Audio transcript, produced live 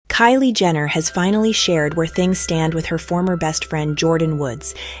Kylie Jenner has finally shared where things stand with her former best friend Jordyn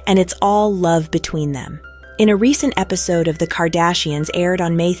Woods, and it's all love between them. In a recent episode of The Kardashians aired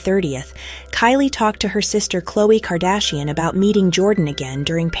on May 30th, Kylie talked to her sister Khloe Kardashian about meeting Jordyn again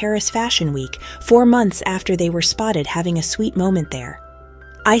during Paris Fashion Week, 4 months after they were spotted having a sweet moment there.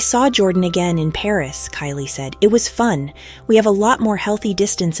 "I saw Jordyn again in Paris," Kylie said. "It was fun. We have a lot more healthy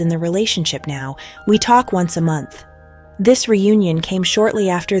distance in the relationship now. We talk once a month." This reunion came shortly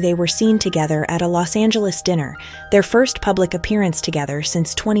after they were seen together at a Los Angeles dinner, their first public appearance together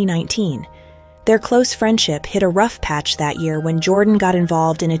since 2019. Their close friendship hit a rough patch that year when Jordyn got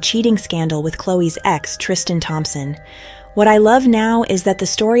involved in a cheating scandal with Khloe's ex, Tristan Thompson. "What I love now is that the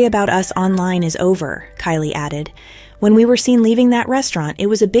story about us online is over," Kylie added. "When we were seen leaving that restaurant, it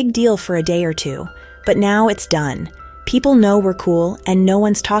was a big deal for a day or two. But now it's done. People know we're cool, and no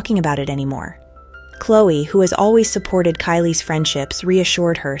one's talking about it anymore." Khloe, who has always supported Kylie's friendships,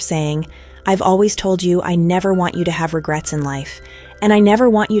 reassured her, saying, "I've always told you I never want you to have regrets in life, and I never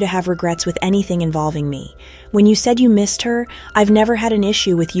want you to have regrets with anything involving me. When you said you missed her, I've never had an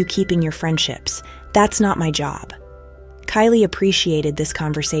issue with you keeping your friendships. That's not my job." Kylie appreciated this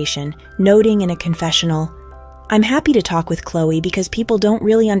conversation, noting in a confessional, "I'm happy to talk with Khloe because people don't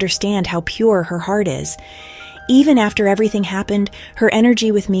really understand how pure her heart is. Even after everything happened, her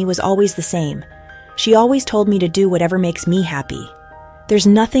energy with me was always the same. She always told me to do whatever makes me happy. There's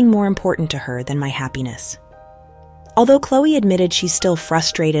nothing more important to her than my happiness." Although Khloe admitted she's still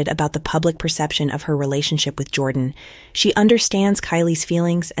frustrated about the public perception of her relationship with Jordyn, she understands Kylie's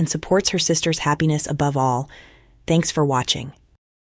feelings and supports her sister's happiness above all. Thanks for watching.